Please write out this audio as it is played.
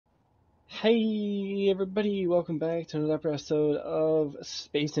Hey everybody, welcome back to another episode of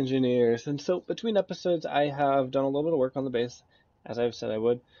Space Engineers. And so between episodes I have done a little bit of work on the base, as I've said I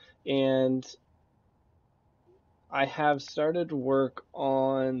would, and I have started work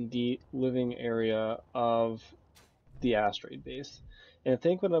on the living area of the asteroid base. And I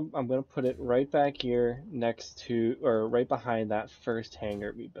think I'm going to put it right back here next to, or right behind that first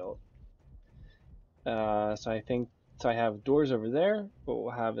hangar we built. So I have doors over there. What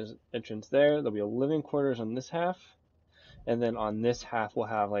we'll have is entrance there. There'll be a living quarters on this half. And then on this half, we'll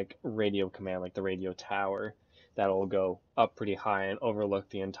have like radio command, like the radio tower that'll go up pretty high and overlook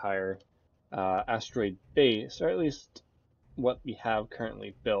the entire asteroid base, or at least what we have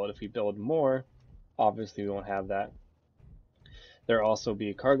currently built. If we build more, obviously we won't have that. There'll also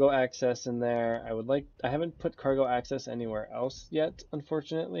be cargo access in there. I haven't put cargo access anywhere else yet,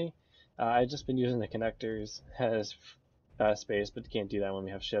 unfortunately. I've just been using the connectors as space, but you can't do that when we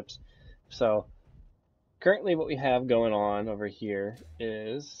have ships. So currently what we have going on over here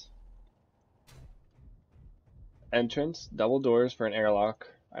is entrance, double doors for an airlock.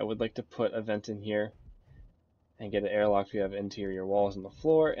 I would like to put a vent in here and get an airlock if you have interior walls on the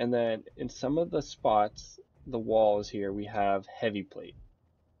floor. And then in some of the spots, the walls here, we have heavy plate.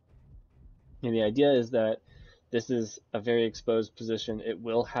 And the idea is that this is a very exposed position. It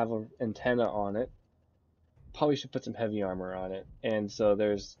will have an antenna on it. Probably should put some heavy armor on it. And so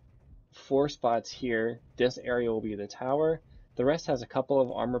there's 4 spots here. This area will be the tower. The rest has a couple of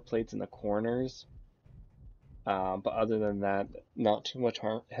armor plates in the corners. But other than that, not too much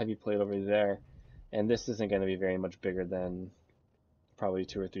heavy plate over there. And this isn't going to be very much bigger than probably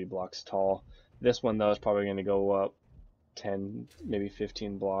 2 or 3 blocks tall. This one, though, is probably going to go up 10, maybe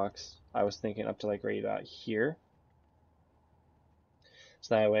 15 blocks. I was thinking up to like right about here.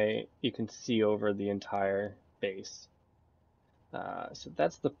 So that way you can see over the entire base. So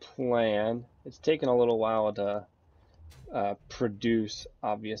that's the plan. It's taken a little while to produce,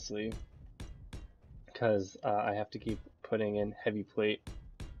 obviously, because I have to keep putting in heavy plate.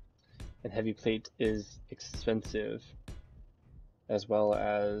 And heavy plate is expensive, as well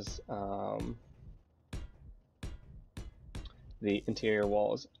as the interior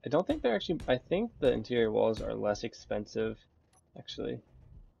walls. I don't think they're actually, I think the interior walls are less expensive, actually.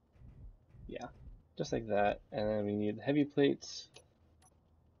 Yeah, just like that. And then we need heavy plates.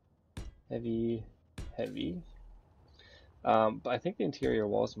 Heavy. But I think the interior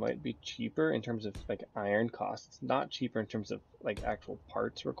walls might be cheaper in terms of like iron costs, not cheaper in terms of like actual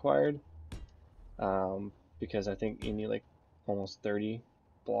parts required. Because I think you need like almost 30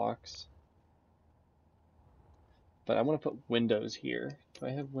 blocks. But I want to put windows here. Do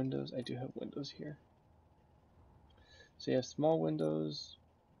I have windows? I do have windows here. So you have small windows.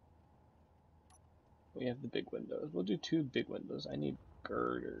 We have the big windows. We'll do 2 big windows. I need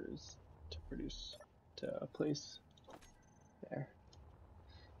girders to place there.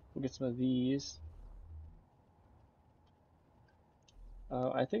 We'll get some of these.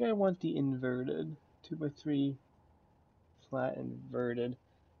 I think I want the inverted 2x3 flat inverted.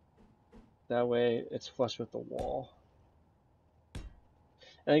 That way it's flush with the wall.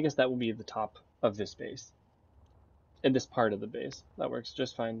 And I guess that will be the top of this base. In this part of the base. That works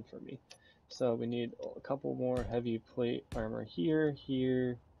just fine for me. So we need a couple more heavy plate armor here,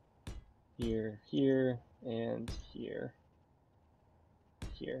 here, here, here, and here.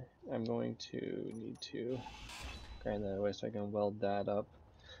 Here. I'm going to need to grind that away so I can weld that up.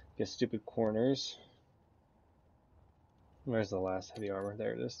 Get stupid corners. Where's the last heavy armor?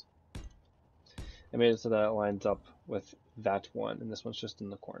 There it is. I made it so that it lines up with that one, and this one's just in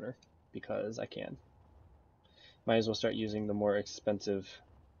the corner because I can. Might as well start using the more expensive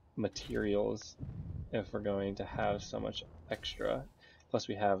materials if we're going to have so much extra. Plus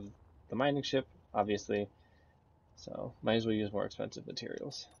we have the mining ship, obviously, so might as well use more expensive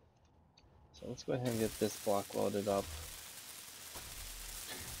materials. So let's go ahead and get this block welded up.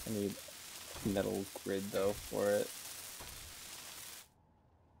 I need metal grid though for it.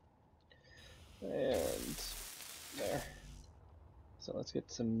 And there. So let's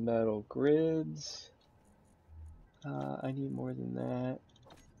get some metal grids. I need more than that.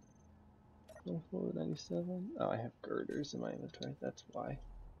 97. Oh, I have girders in my inventory. That's why.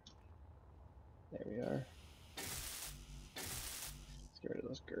 There we are. Let's get rid of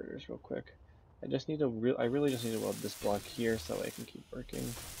those girders real quick. I really just need to weld this block here so I can keep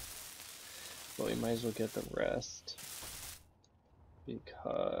working. But we might as well get the rest,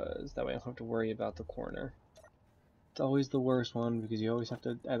 because that way I don't have to worry about the corner. It's always the worst one because you always have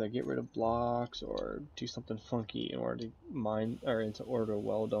to either get rid of blocks or do something funky in order to mine, or in order to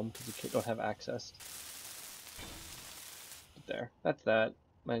weld them, because you don't have access. But there, that's that.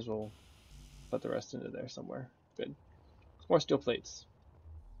 Might as well put the rest into there somewhere. Good. More steel plates.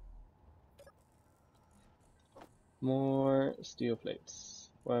 More steel plates,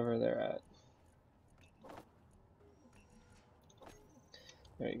 wherever they're at.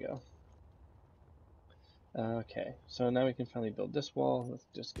 There you go. Okay, so now we can finally build this wall. Let's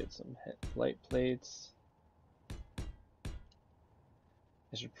just get some light plates.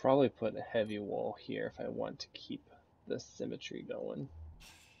 I should probably put a heavy wall here if I want to keep the symmetry going.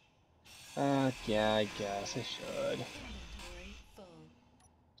 Yeah, I guess I should.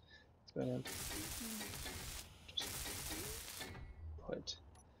 Let's go ahead and just put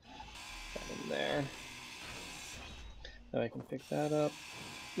that in there. Now I can pick that up.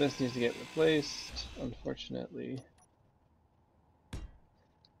 This needs to get replaced, unfortunately.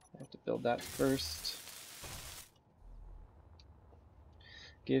 I have to build that first.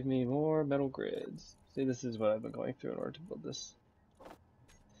 Give me more metal grids. See, this is what I've been going through in order to build this.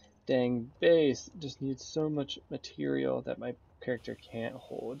 Dang base just needs so much material that my character can't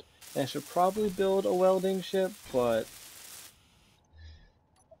hold. And I should probably build a welding ship, but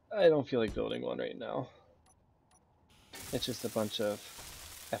I don't feel like building one right now. It's just a bunch of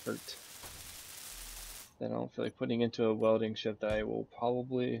effort that I don't feel like putting into a welding ship that I will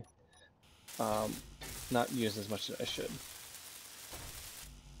probably not use as much as I should.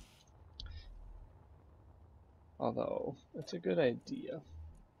 Although, it's a good idea.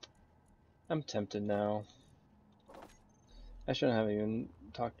 I'm tempted now. I shouldn't have even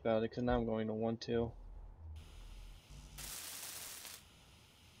talked about it because now I'm going to want to.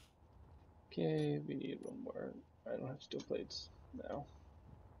 Okay, we need one more. I don't have steel plates now.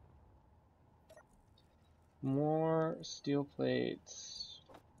 More steel plates.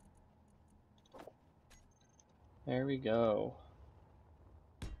 There we go.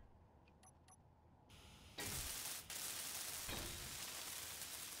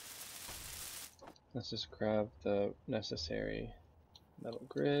 Let's just grab the necessary metal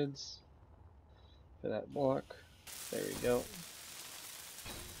grids for that block. There we go.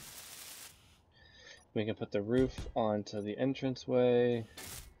 We can put the roof onto the entranceway.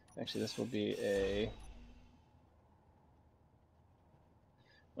 Actually, this will be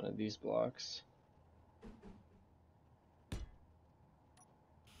one of these blocks.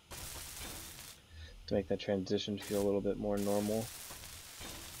 To make that transition feel a little bit more normal.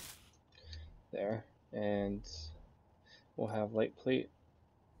 There. And we'll have light plate.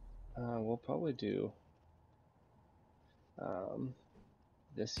 We'll probably do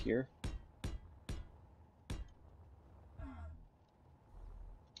this here.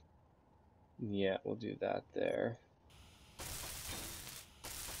 Yeah, we'll do that there.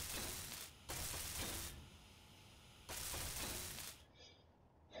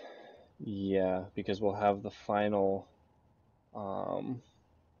 Yeah, because we'll have the final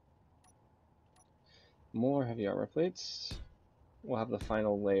more heavy armor plates. We'll have the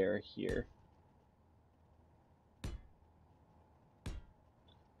final layer here.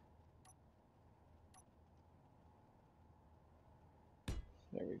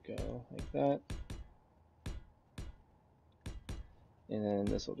 There we go, like that. And then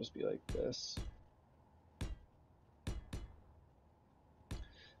this will just be like this.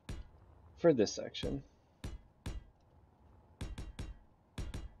 For this section.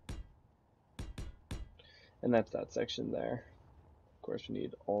 And that's that section there. Of course, we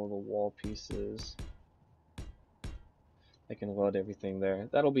need all the wall pieces. I can weld everything there.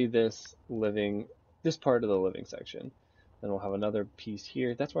 That'll be this part of the living section. Then we'll have another piece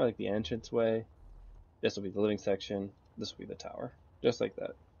here. That's where I like the entranceway. This will be the living section. This will be the tower. Just like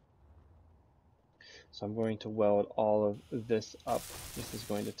that. So I'm going to weld all of this up. This is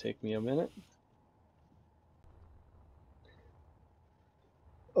going to take me a minute.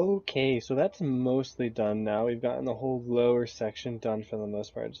 Okay, so that's mostly done now. We've gotten the whole lower section done for the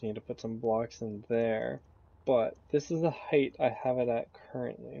most part. I just need to put some blocks in there. But this is the height I have it at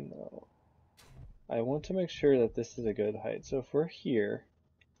currently now. I want to make sure that this is a good height. So if we're here,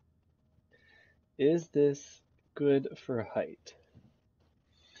 is this good for height?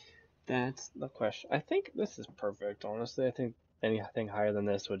 That's the question. I think this is perfect, honestly. I think anything higher than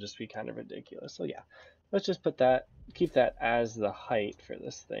this would just be kind of ridiculous. So yeah, let's just put that, keep that as the height for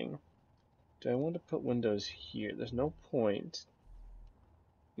this thing. Do I want to put windows here? There's no point.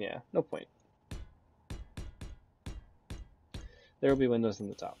 Yeah, no point. There will be windows in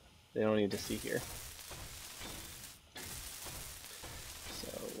the top. They don't need to see here. So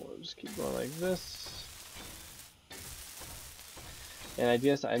we'll just keep going like this. And I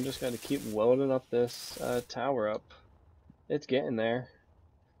guess I'm just going to keep welding up this tower up. It's getting there.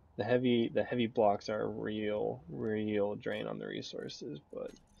 The heavy blocks are a real drain on the resources,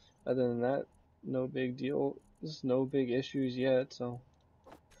 but other than that, no big deal. There's no big issues yet, so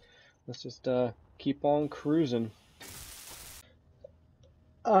let's just keep on cruising.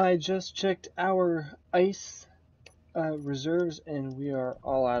 I just checked our ice reserves and we are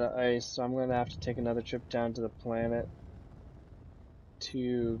all out of ice, so I'm gonna have to take another trip down to the planet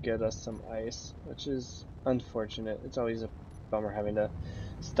to get us some ice, which is unfortunate. It's always a bummer having to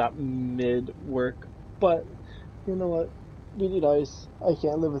stop mid-work, but you know what? We need ice. I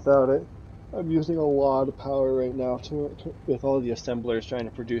can't live without it. I'm using a lot of power right now with all the assemblers trying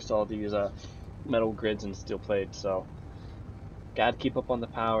to produce all these metal grids and steel plates, so gotta keep up on the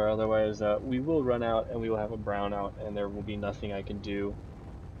power, otherwise we will run out and we will have a brownout and there will be nothing I can do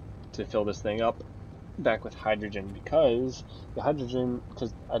to fill this thing up back with hydrogen, because I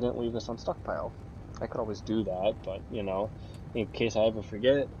didn't leave this on stockpile. I could always do that, but you know, in case I ever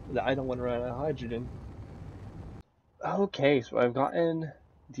forget, I don't want to run out of hydrogen. Okay, so I've gotten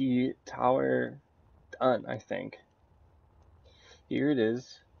the tower done, I think. Here it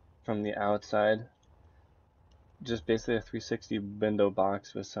is from the outside. Just basically a 360 window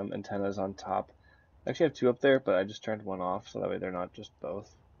box with some antennas on top. I actually have two up there, but I just turned one off so that way they're not just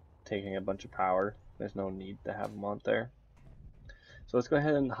both taking a bunch of power. There's no need to have them on there. So let's go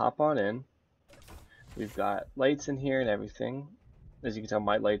ahead and hop on in. We've got lights in here and everything. As you can tell,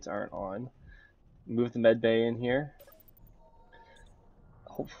 my lights aren't on. Move the med bay in here.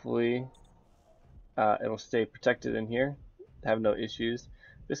 Hopefully it'll stay protected in here. Have no issues.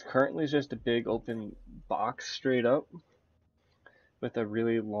 This currently is just a big open box straight up with a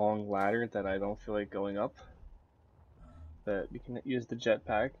really long ladder that I don't feel like going up. But we can use the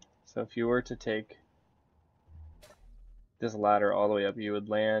jetpack. So if you were to take this ladder all the way up, you would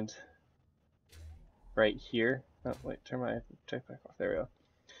land right here. Oh wait, turn my jetpack off. There we go.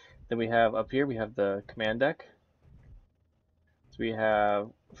 Then we have up here, we have the command deck. So we have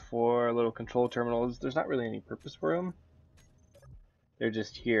 4 little control terminals. There's not really any purpose for them. They're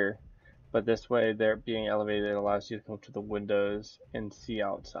just here. But this way, they're being elevated allows you to come to the windows and see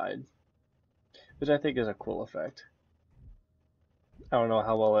outside, which I think is a cool effect. I don't know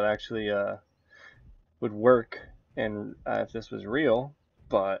how well it actually would work and if this was real,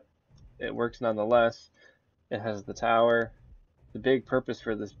 but it works nonetheless. It has the tower. The big purpose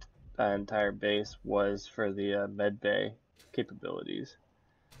for this entire base was for the med bay capabilities.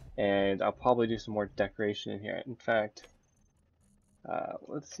 And I'll probably do some more decoration in here. In fact,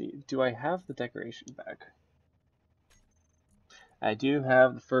 let's see, do I have the decoration pack? I do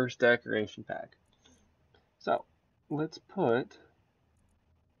have the first decoration pack. So let's put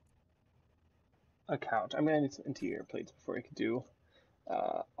a couch. I'm gonna need some interior plates before I can do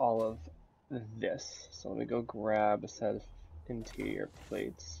all of this. So let me go grab a set of interior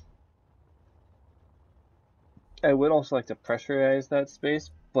plates. I would also like to pressurize that space,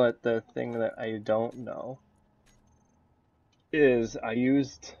 but the thing that I don't know is I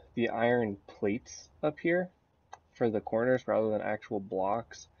used the iron plates up here for the corners rather than actual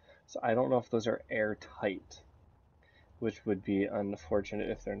blocks. So I don't know if those are airtight, which would be unfortunate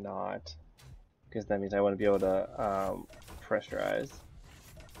if they're not, because that means I want to be able to pressurize,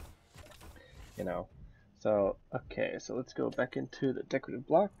 you know. So okay, so let's go back into the decorative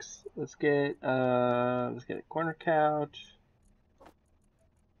blocks. Let's get a corner couch.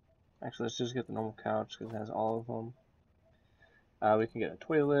 Actually, let's just get the normal couch because it has all of them. We can get a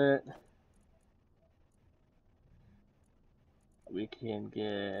toilet. We can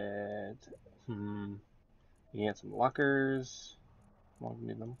get some lockers. I'll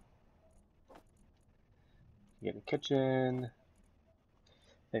need them. Get a kitchen.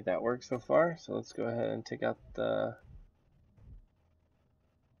 I think that works so far. So let's go ahead and take out the.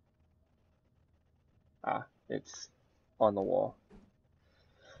 It's on the wall.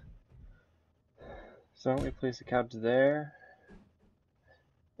 So we place a couch there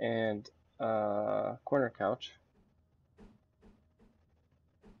and corner couch.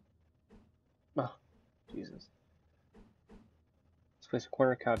 Oh, Jesus. Let's place a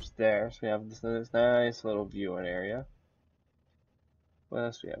corner couch there. So we have this nice little viewing area. What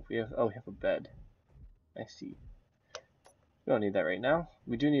else do we have? We have a bed. I see. We don't need that right now.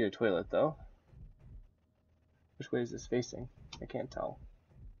 We do need a toilet though. Which way is this facing? I can't tell.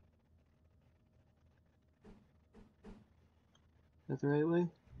 Is that the right way?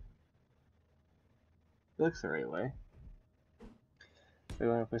 It looks the right way. So we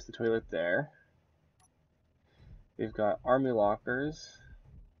want to place the toilet there. We've got army lockers.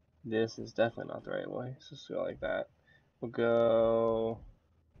 This is definitely not the right way. So let's go like that. We'll go.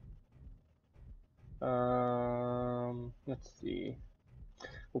 Let's see.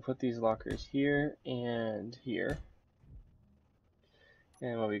 We'll put these lockers here and here.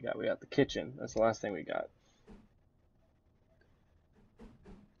 And what we got? We got the kitchen. That's the last thing we got.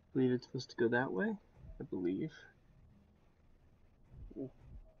 I believe it's supposed to go that way. I believe. Ooh.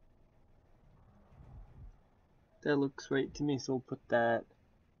 That looks right to me, so we'll put that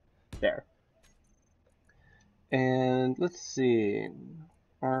there. And let's see.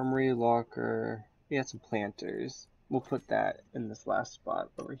 Armory, locker. We got some planters. We'll put that in this last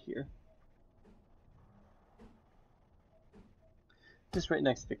spot over here. Just right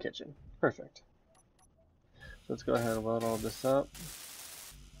next to the kitchen. Perfect. So let's go ahead and load all this up.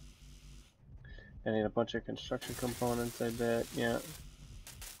 I need a bunch of construction components, I bet. Yeah.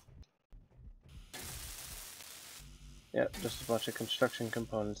 Yep, just a bunch of construction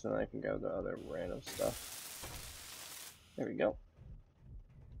components, and then I can go to other random stuff. There we go.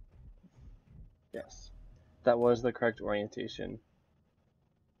 Yes. That was the correct orientation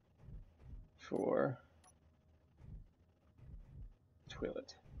for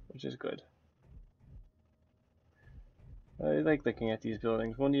toilet, which is good. I like looking at these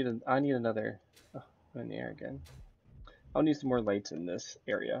buildings. I need another in the air again. I'll need some more lights in this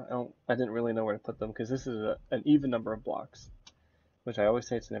area. I didn't really know where to put them because this is an even number of blocks, which I always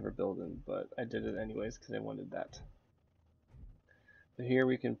say it's never building, but I did it anyways because I wanted that. So here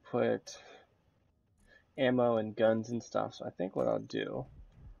we can put ammo and guns and stuff. So I think what I'll do,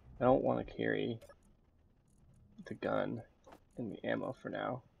 I don't want to carry the gun and the ammo for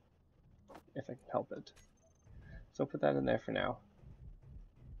now, if I can help it. So I'll put that in there for now.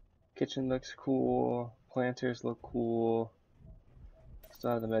 Kitchen looks cool. Planters look cool.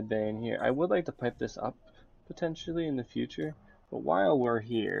 Still have the med bay in here. I would like to pipe this up potentially in the future, but while we're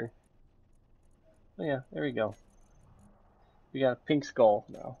here, oh yeah, there we go. We got a pink skull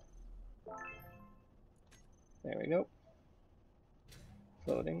now. There we go.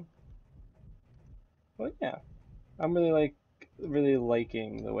 Floating. But yeah, I'm really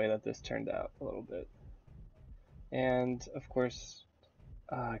liking the way that this turned out a little bit. And of course,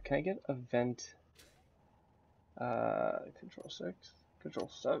 can I get a vent? Control 6, Control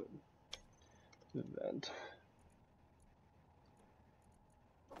 7. Vent.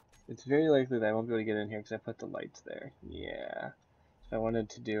 It's very likely that I won't be able to get in here because I put the lights there. Yeah. If I wanted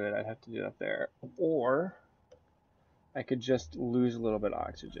to do it, I'd have to do it up there. Or I could just lose a little bit of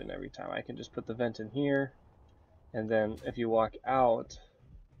oxygen every time. I can just put the vent in here, and then if you walk out,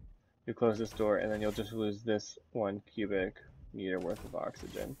 you close this door, and then you'll just lose this 1 cubic meter worth of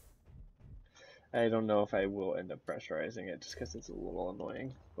oxygen. I don't know if I will end up pressurizing it just because it's a little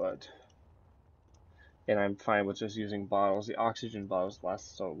annoying, but... And I'm fine with just using bottles. The oxygen bottles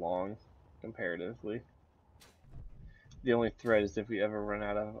last so long, comparatively. The only threat is if we ever run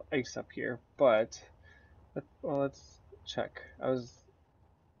out of ice up here, but... Well, let's check.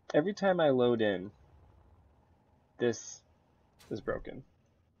 Every time I load in, this is broken.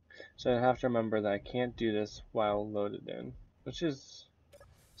 So I have to remember that I can't do this while loaded in, which is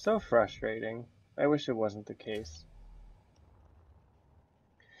so frustrating. I wish it wasn't the case.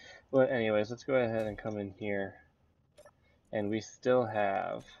 But anyways, let's go ahead and come in here. And we still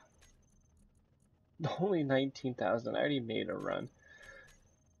have only 19,000. I already made a run.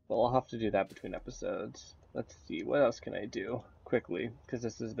 Well, I'll have to do that between episodes. Let's see, what else can I do quickly? Because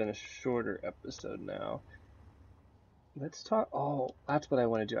this has been a shorter episode now. Let's talk, oh, that's what I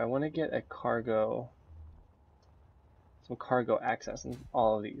want to do. I want to get some cargo access in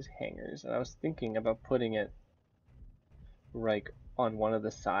all of these hangars. And I was thinking about putting it right on one of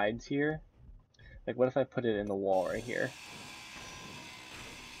the sides here. Like, what if I put it in the wall right here?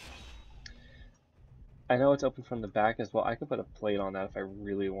 I know it's open from the back as well. I could put a plate on that if I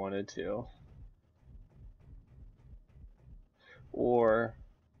really wanted to. Or,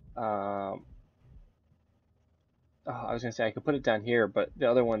 I was going to say I could put it down here, but the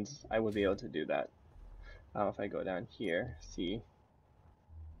other ones, I would be able to do that. If I go down here, see.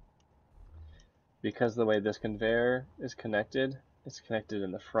 Because the way this conveyor is connected, it's connected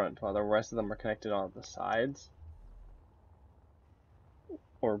in the front, while the rest of them are connected on the sides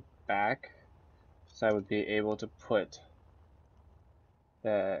or back. So I would be able to put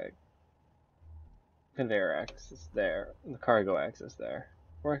the conveyor axis there, and the cargo axis there.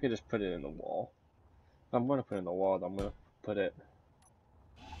 Or I could just put it in the wall. If I'm going to put it in the wall, I'm going to put it...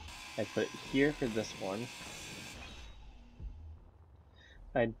 I'd put it here for this one.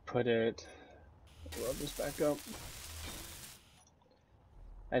 I'd put it... Rub this back up.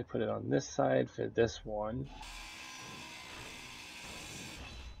 I'd put it on this side for this one.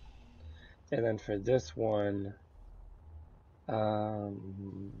 And then for this one... I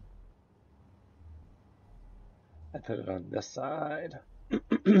put it on this side.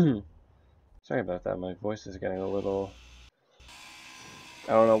 Sorry about that, my voice is getting a little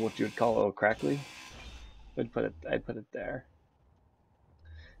I don't know what you would call it, a little crackly. I'd put it there.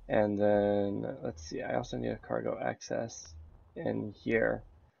 And then let's see, I also need a cargo access in here.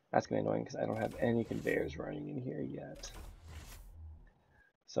 That's gonna be annoying because I don't have any conveyors running in here yet.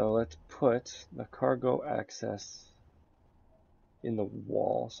 So let's put the cargo access in the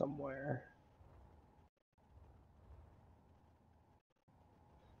wall somewhere.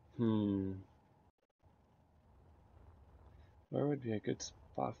 Where would be a good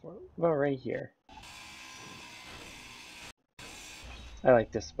spot for it? Well, right here. I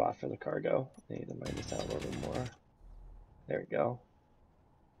like this spot for the cargo. I need to mine this out a little bit more. There we go.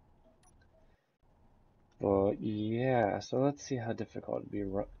 But yeah, so let's see how difficult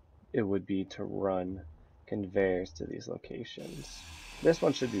it would be to run conveyors to these locations. This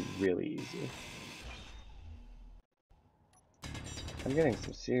one should be really easy. I'm getting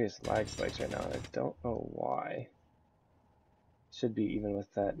some serious lag spikes right now, and I don't know why. Should be even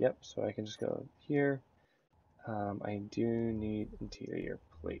with that. Yep, so I can just go here. I do need interior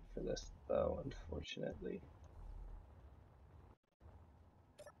plate for this, though, unfortunately.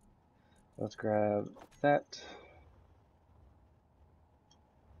 Let's grab that.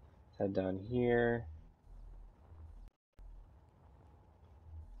 Head down here.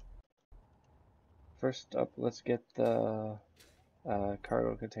 First up, let's get the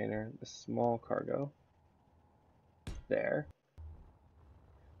cargo container, the small cargo. There.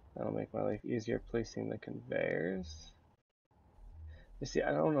 That'll make my life easier placing the conveyors. You see,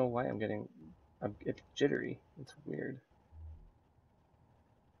 I don't know why it's jittery. It's weird.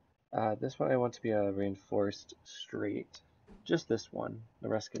 This one I want to be a reinforced straight. Just this one. The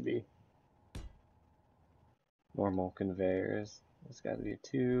rest can be normal conveyors. It's got to be a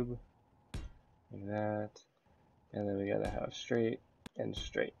tube, like that. And then we got to have straight and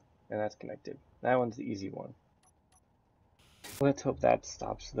straight. And that's connected. That one's the easy one. Let's hope that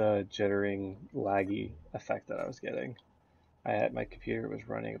stops the jittering, laggy effect that I was getting. My computer was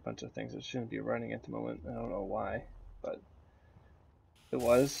running a bunch of things it shouldn't be running at the moment. I don't know why, but it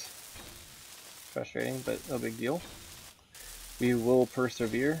was frustrating, but no big deal. We will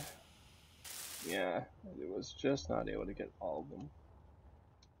persevere. Yeah, it was just not able to get all of them.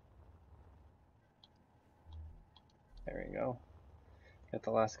 There we go. Got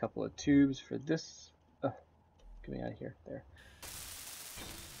the last couple of tubes for this. Get me out of here.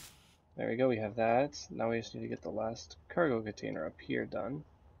 There we go, we have that. Now we just need to get the last cargo container up here done.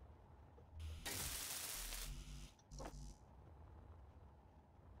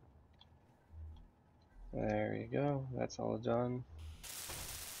 There you go, that's all done.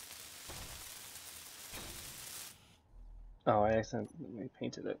 Oh, I accidentally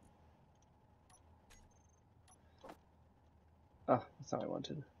painted it. Oh, that's not what I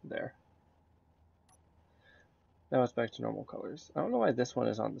wanted. There. Now it's back to normal colors. I don't know why this one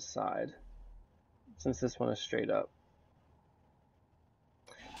is on the side, since this one is straight up.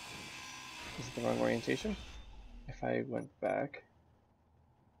 Is it the wrong orientation? If I went back,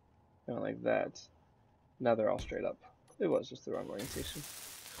 like that, now they're all straight up. It was just the wrong orientation.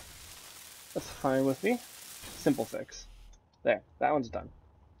 That's fine with me. Simple fix. There, that one's done.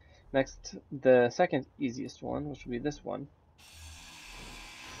 Next, the second easiest one, which will be this one.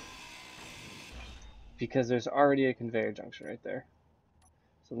 Because there's already a conveyor junction right there.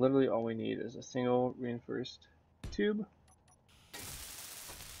 So literally all we need is a single reinforced tube.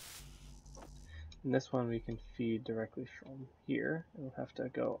 And this one we can feed directly from here. And we'll have to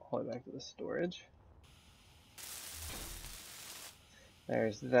go all the way back to the storage.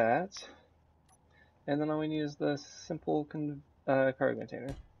 There's that. And then all we need is the simple cargo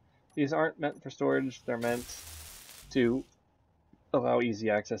container. These aren't meant for storage, they're meant to allow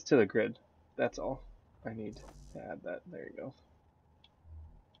easy access to the grid. That's all. I need to add that. There you go.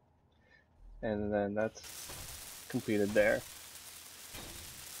 And then that's completed there.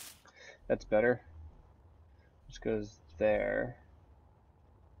 That's better. Just goes there.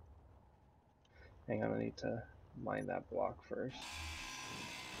 Hang on, I need to mine that block first.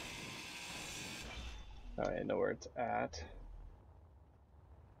 I know where it's at.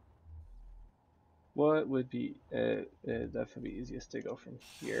 What would be it'd definitely be easiest to go from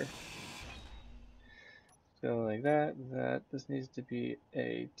here. So like that, this needs to be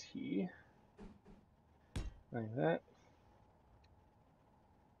a T. Like that.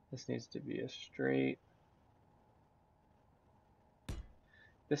 This needs to be a straight.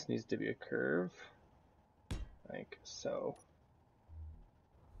 This needs to be a curve. Like so.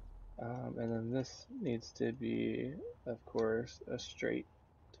 And then this needs to be, of course, a straight.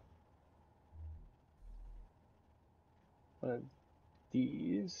 One of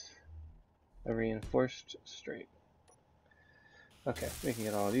these, a reinforced straight. Okay, we can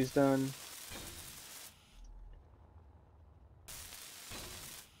get all these done.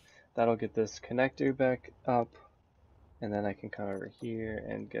 That'll get this connector back up, and then I can come over here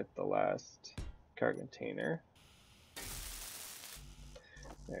and get the last car container.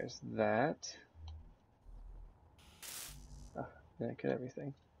 There's that. Oh, did I get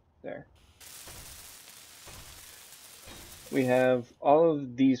everything? There. We have all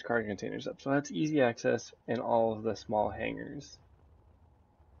of these card containers up, so that's easy access in all of the small hangars.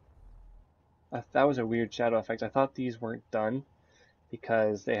 That was a weird shadow effect. I thought these weren't done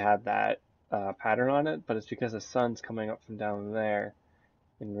because they had that pattern on it, but it's because the sun's coming up from down there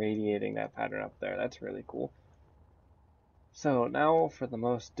and radiating that pattern up there. That's really cool. So now for the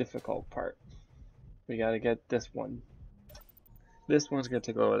most difficult part. We gotta get this one. This one's gonna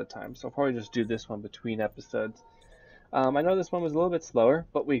take a little bit of time, so I'll probably just do this one between episodes. I know this one was a little bit slower,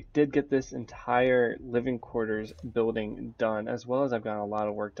 but we did get this entire living quarters building done, as well as I've gotten a lot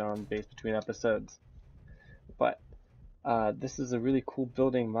of work done on the base between episodes. But this is a really cool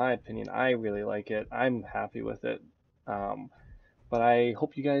building, in my opinion. I really like it. I'm happy with it. But I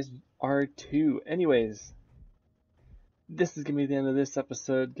hope you guys are too. Anyways, this is going to be the end of this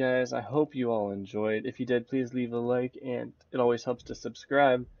episode, guys. I hope you all enjoyed. If you did, please leave a like, and it always helps to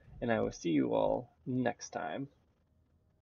subscribe. And I will see you all next time.